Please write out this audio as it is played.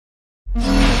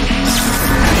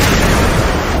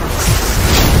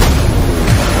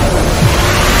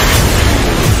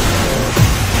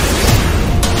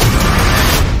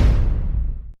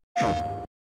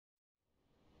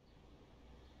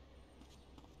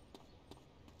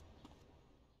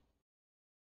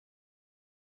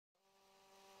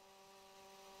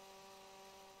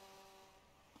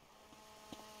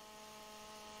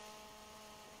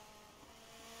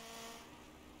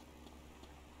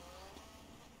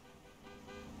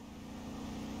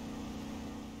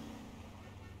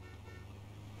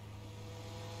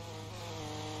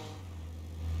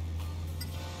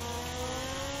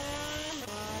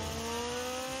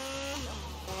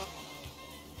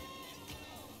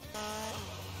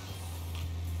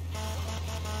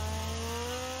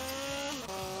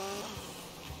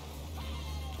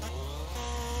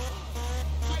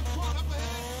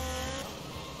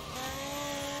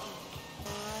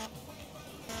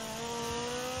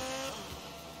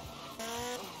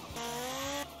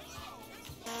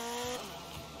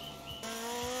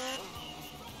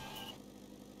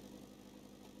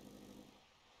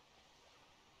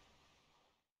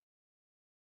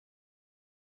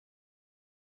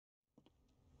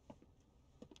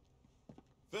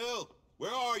Phil,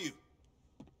 where are you?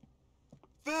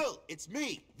 Phil, it's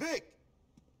me, Vic.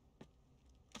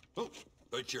 Oh.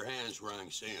 Put your hands where I can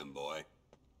see him, boy.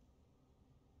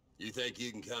 You think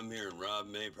you can come here and rob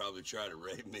me, probably try to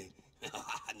rape me?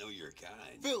 I know you're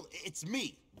kind. Phil, it's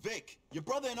me, Vic, your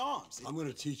brother in arms. I'm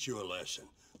gonna teach you a lesson.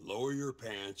 Lower your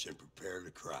pants and prepare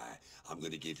to cry. I'm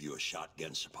gonna give you a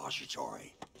shotgun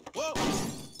suppository. Whoa!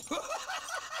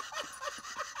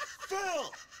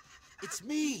 Phil! It's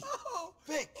me,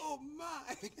 Vic. Oh,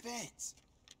 my. Vic Vance.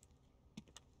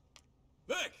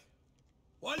 Vic!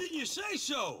 Why didn't you say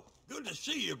so? Good to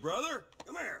see you, brother.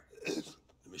 Come here.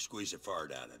 Let me squeeze a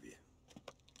fart out of you.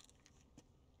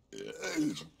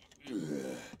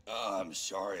 Oh, I'm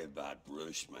sorry about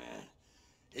Bruce, man.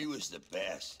 He was the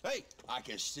best. Hey! I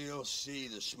can still see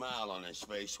the smile on his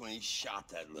face when he shot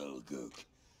that little gook.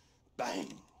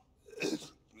 Bang!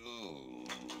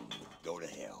 Go to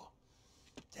hell.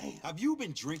 Damn. Have you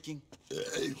been drinking?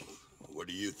 What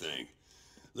do you think?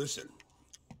 Listen,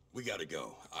 we gotta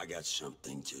go. I got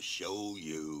something to show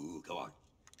you. Come on.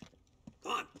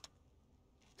 Come on.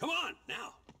 Come on,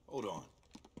 now. Hold on.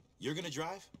 You're gonna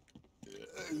drive?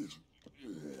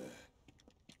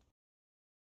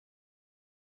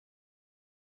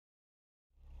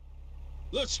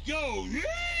 Let's go!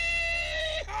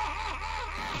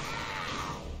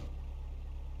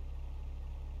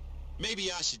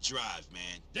 Maybe I should drive,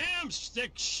 man. Damn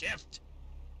stick shift!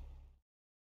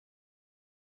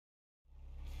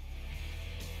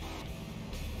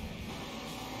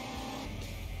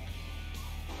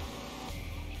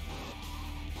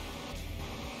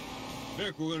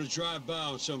 Vic, we're gonna drive by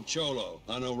on some Cholo.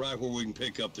 I know right where we can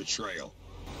pick up the trail.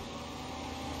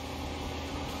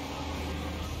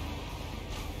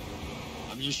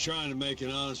 I'm just trying to make an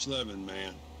honest living,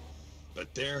 man.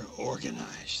 But they're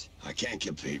organized. I can't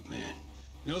compete, man.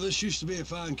 You know, this used to be a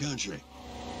fine country.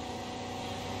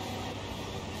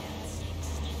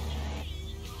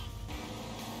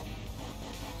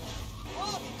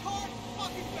 Oh, the car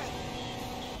fucking better.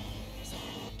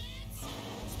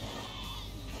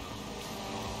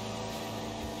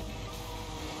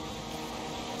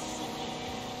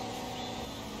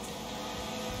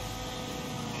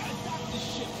 I got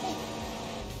this shit.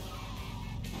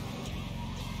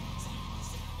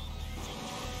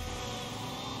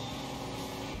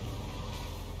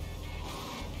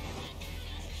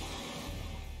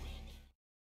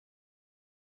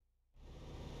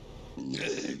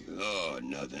 Oh,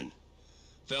 nothing.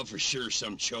 Felt for sure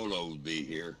some Cholo would be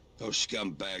here. Those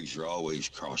scumbags are always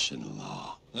crossing the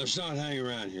law. Let's not hang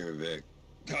around here, Vic.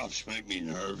 Cops make me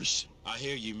nervous. I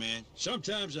hear you, man.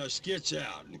 Sometimes I skits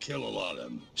out and kill a lot of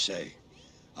them. Say,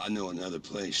 I know another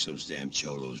place those damn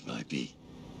Cholos might be.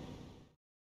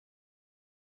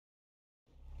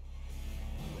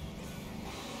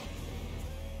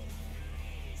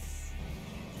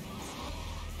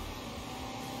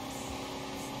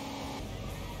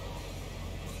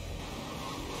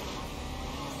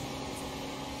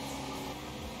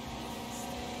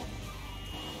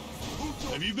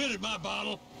 Have you been at my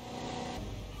bottle?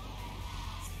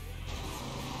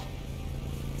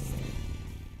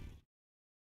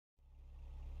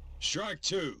 Strike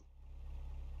two.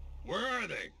 Where are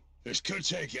they? This could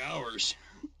take hours.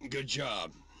 Good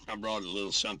job. I brought a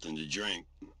little something to drink.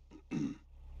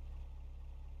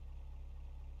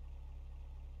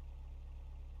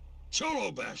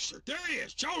 Cholo bastard! There he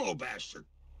is! Cholo bastard!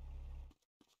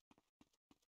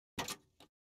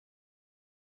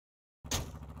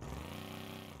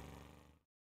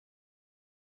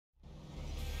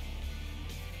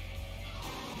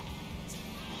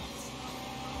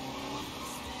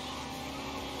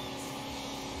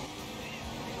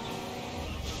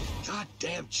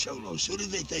 Goddamn Cholos, who do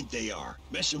they think they are?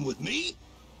 Messing with me?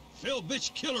 Phil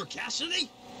bitch killer Cassidy?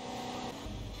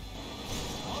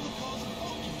 All the cars are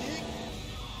broken,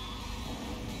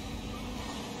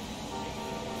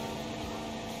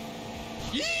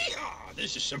 dig? Yeehaw!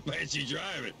 This is some fancy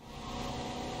driving.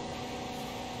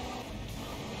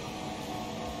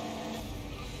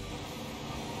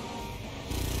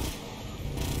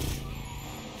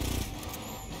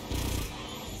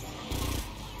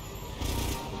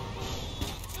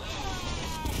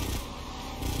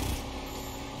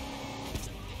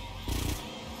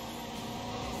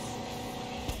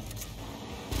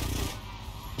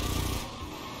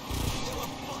 You're a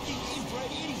fucking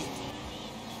inbred idiot.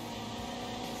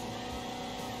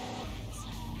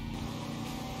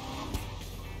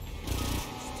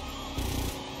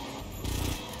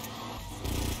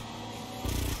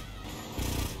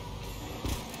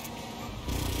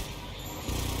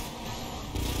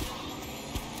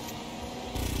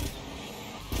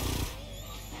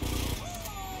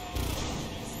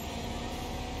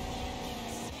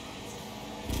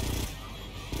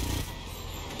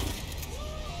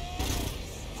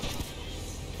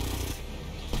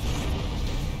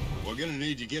 gonna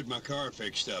need to get my car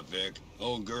fixed up, Vic.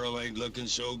 Old girl ain't looking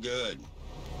so good.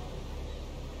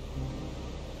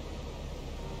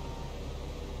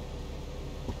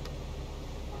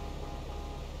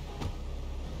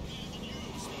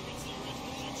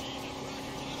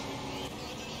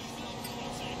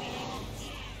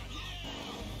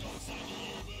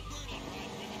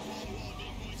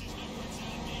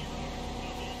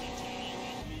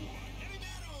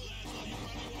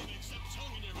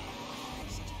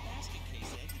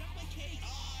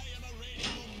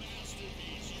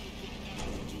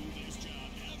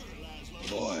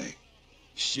 Boy,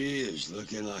 she is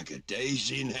looking like a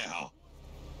daisy now.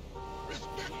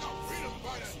 Respect the freedom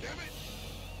fighter, damn it!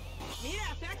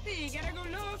 Mira, taxi, gotta go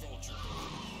look.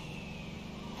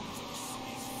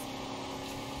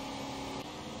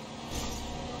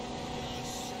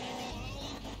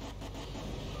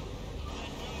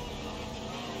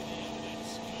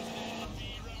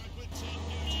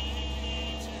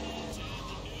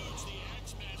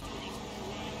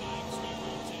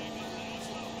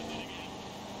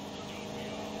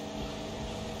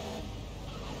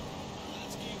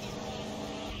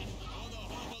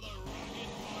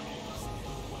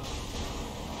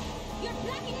 You're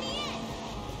blocking me in!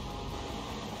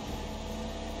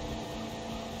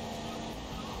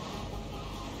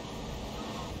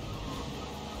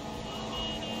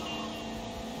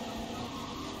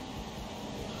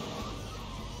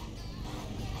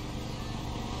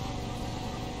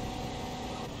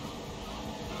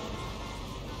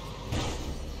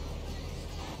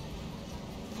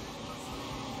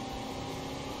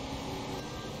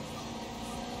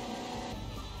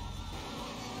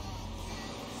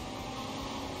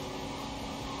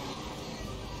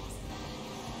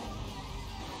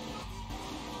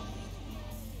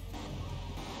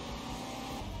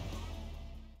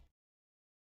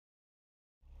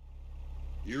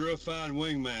 You're a fine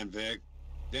wingman, Vic.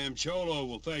 Damn Cholo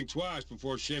will think twice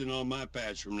before shitting on my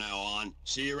patch from now on.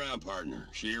 See you around, partner.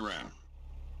 See you around.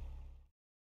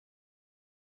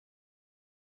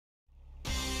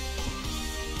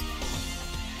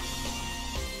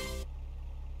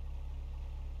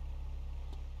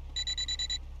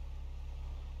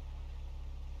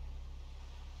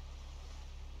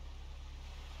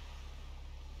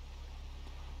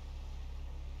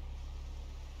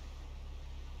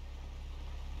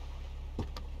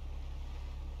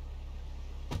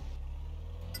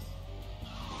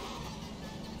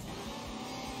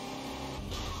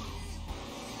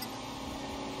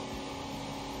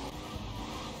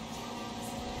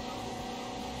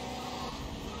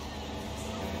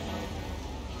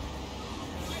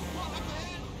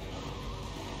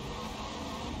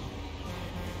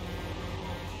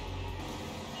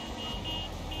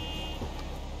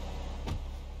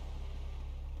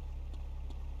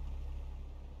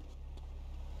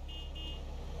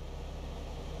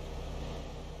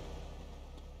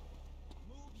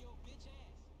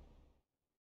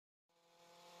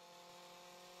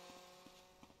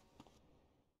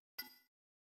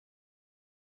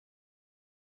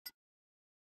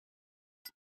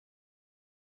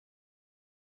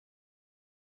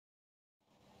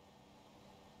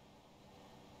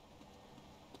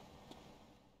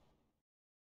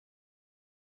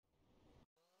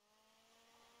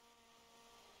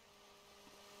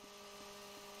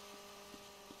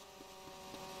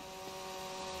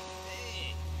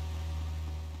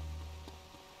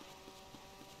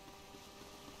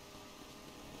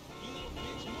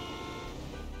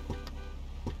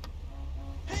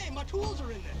 My tools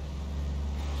are in there.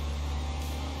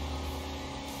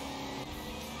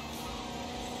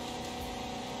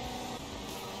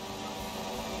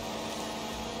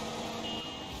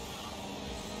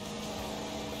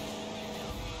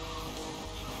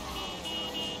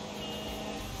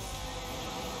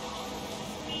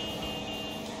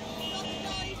 Nothing,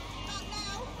 guys. Not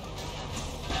now.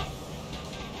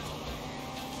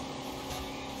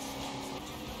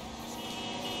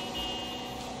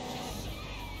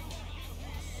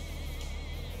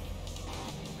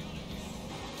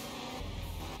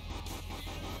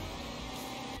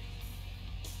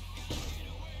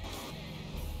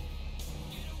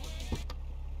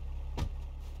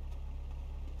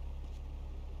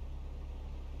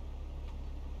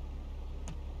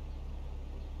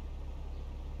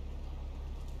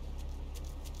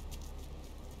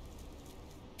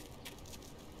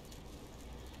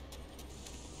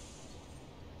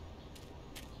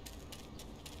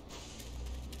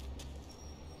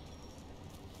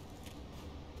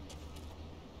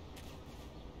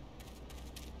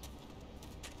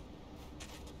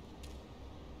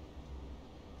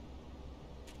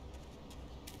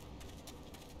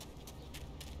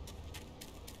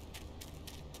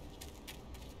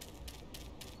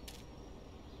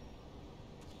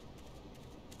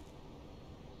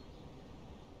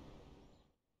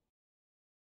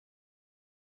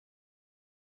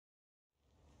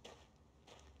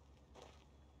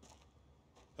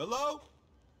 Hello?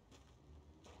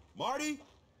 Marty?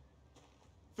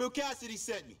 Phil Cassidy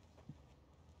sent me.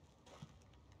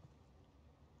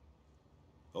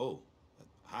 Oh,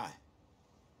 hi.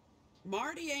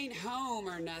 Marty ain't home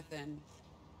or nothing.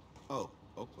 Oh,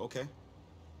 okay.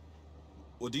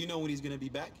 Well, do you know when he's gonna be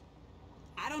back?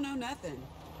 I don't know nothing.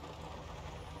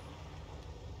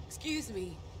 Excuse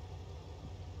me.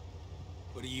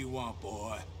 What do you want,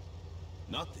 boy?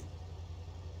 Nothing.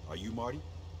 Are you Marty?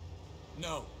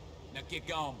 No. Now get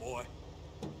gone, boy.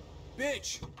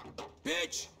 Bitch!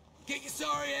 Bitch! Get your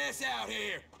sorry ass out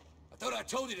here! I thought I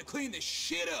told you to clean this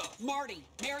shit up! Marty,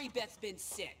 Mary Beth's been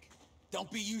sick.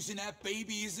 Don't be using that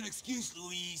baby as an excuse,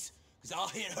 Louise, because I'll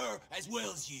hit her as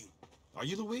well as you. Are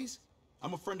you Louise?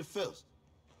 I'm a friend of Phil's.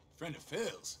 Friend of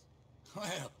Phil's?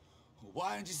 Well,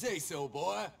 why didn't you say so,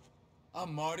 boy?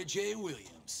 I'm Marty J.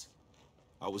 Williams.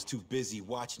 I was too busy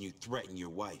watching you threaten your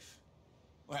wife.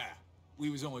 Well, we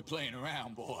was only playing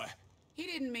around, boy. He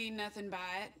didn't mean nothing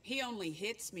by it. He only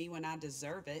hits me when I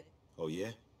deserve it. Oh,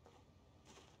 yeah?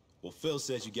 Well, Phil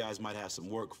says you guys might have some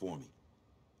work for me.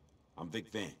 I'm Vic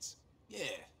Vance. Yeah,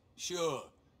 sure.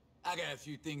 I got a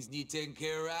few things need taken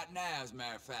care of right now, as a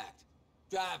matter of fact.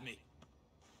 Drive me.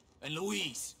 And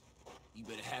Louise, you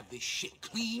better have this shit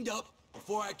cleaned up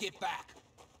before I get back.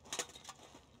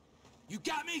 You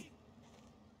got me?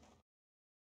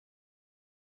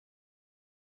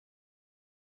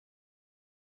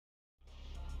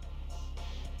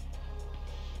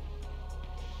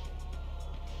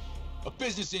 A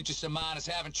business interest of mine is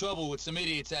having trouble with some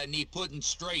idiots I need putting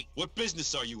straight. What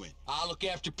business are you in? I look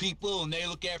after people and they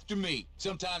look after me.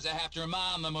 Sometimes I have to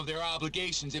remind them of their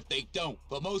obligations if they don't.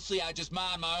 But mostly I just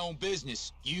mind my own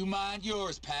business. You mind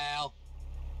yours, pal.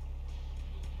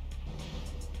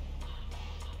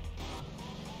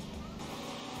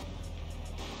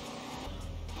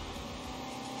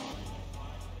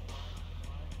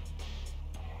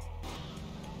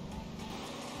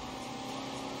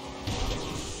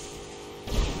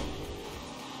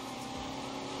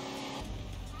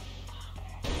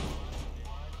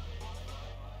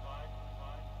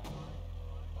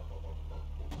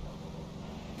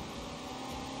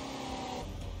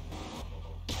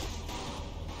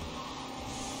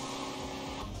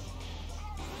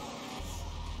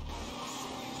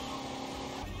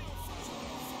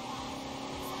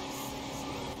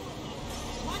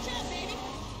 Watch out, baby!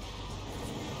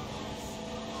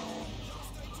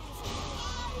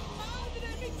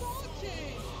 Madre mi coche!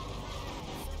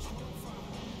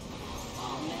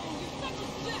 Oh man, you're such a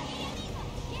slut!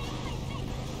 Get out of my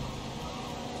face!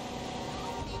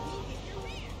 You're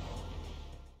rear!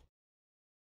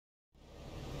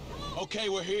 Okay,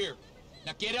 we're here.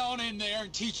 Now get on in there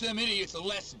and teach them idiots a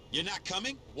lesson. You're not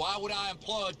coming? Why would I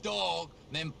employ a dog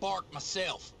and then bark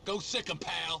myself? Go sick 'em,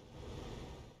 pal.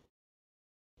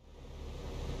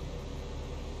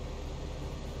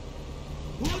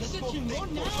 ¡Pulse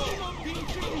chingón now,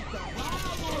 pinche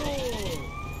cagado!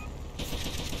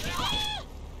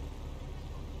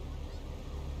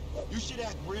 You should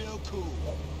act real cool.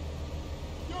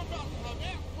 You're about to have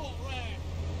that full rag!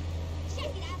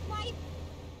 Shake it, asswipe!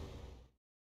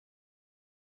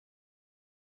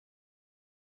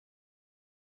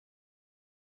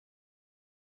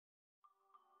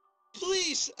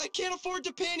 Please, I can't afford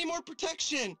to pay any more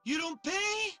protection. You don't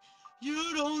pay?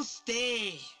 You don't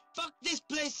stay. Fuck this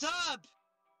place up!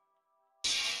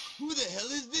 Who the hell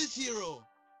is this hero?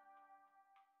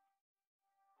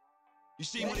 You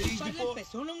seen one of these before?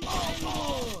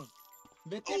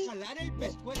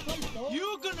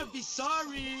 You're gonna be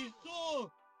sorry!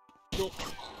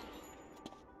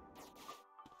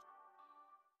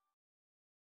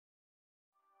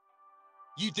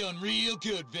 You done real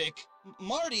good, Vic.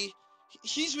 Marty,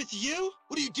 he's with you?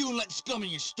 What are you doing letting scum in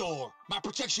your store? My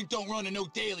protection don't run a no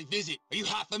daily visit. Are you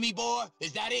hot for me, boy?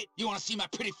 Is that it? You want to see my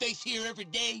pretty face here every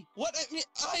day? What?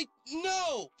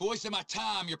 No! For wasting my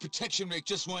time, your protection rate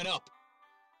just went up.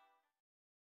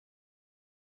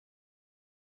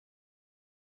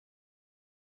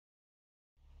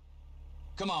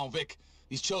 Come on, Vic.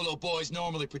 These Cholo boys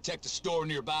normally protect a store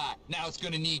nearby. Now it's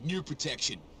gonna need new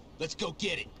protection. Let's go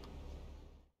get it.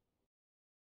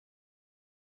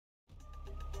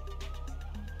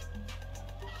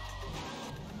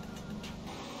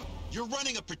 You're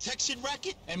running a protection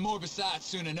racket? And more besides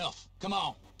soon enough. Come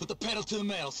on, put the pedal to the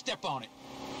metal, step on it.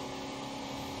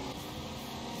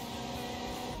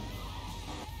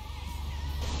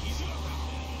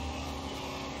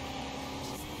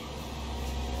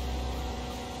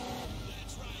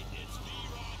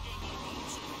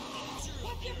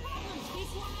 What's your problem,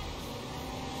 Dickwad?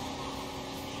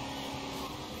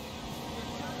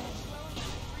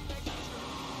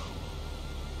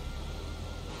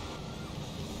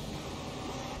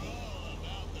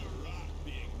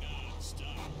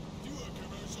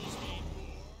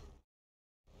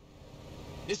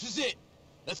 This is it.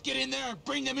 Let's get in there and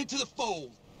bring them into the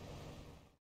fold.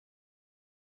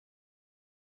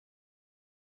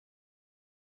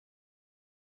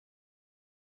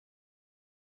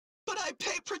 But I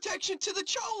pay protection to the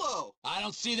Cholo! I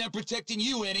don't see them protecting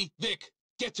you any. Vic,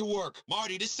 get to work.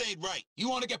 Marty, this ain't right. You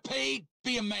want to get paid?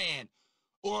 Be a man.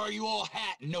 Or are you all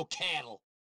hat and no cattle?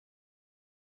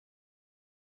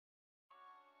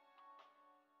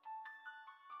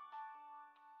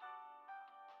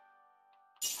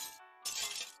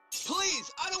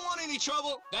 Please, I don't want any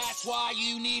trouble! That's why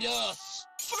you need us.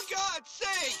 For God's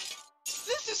sake!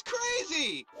 This is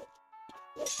crazy!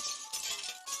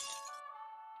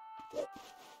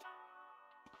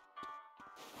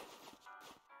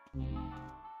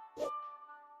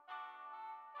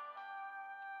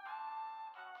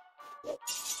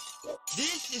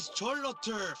 This is Cholo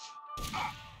turf.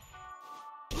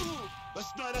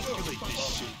 Let's not escalate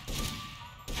this shit.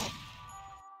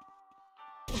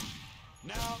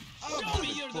 Now, Show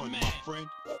me you're the man. my friend.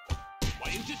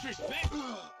 Why you disrespect?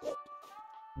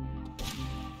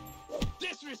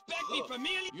 Disrespect me,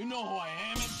 familia? You know who I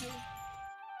am and shit?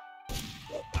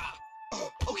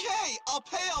 Okay, I'll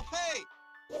pay!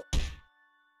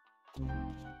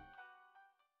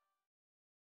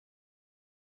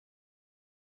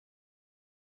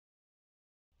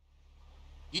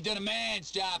 You done a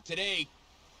man's job today.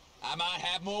 I might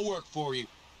have more work for you.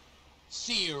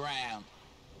 See you around.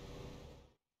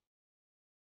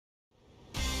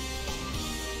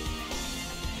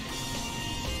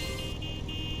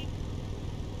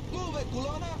 Move it,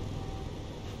 culona!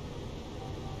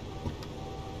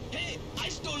 Hey, I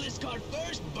stole this car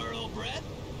first, burrow breath!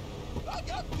 I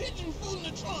got pigeon food in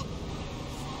the trunk!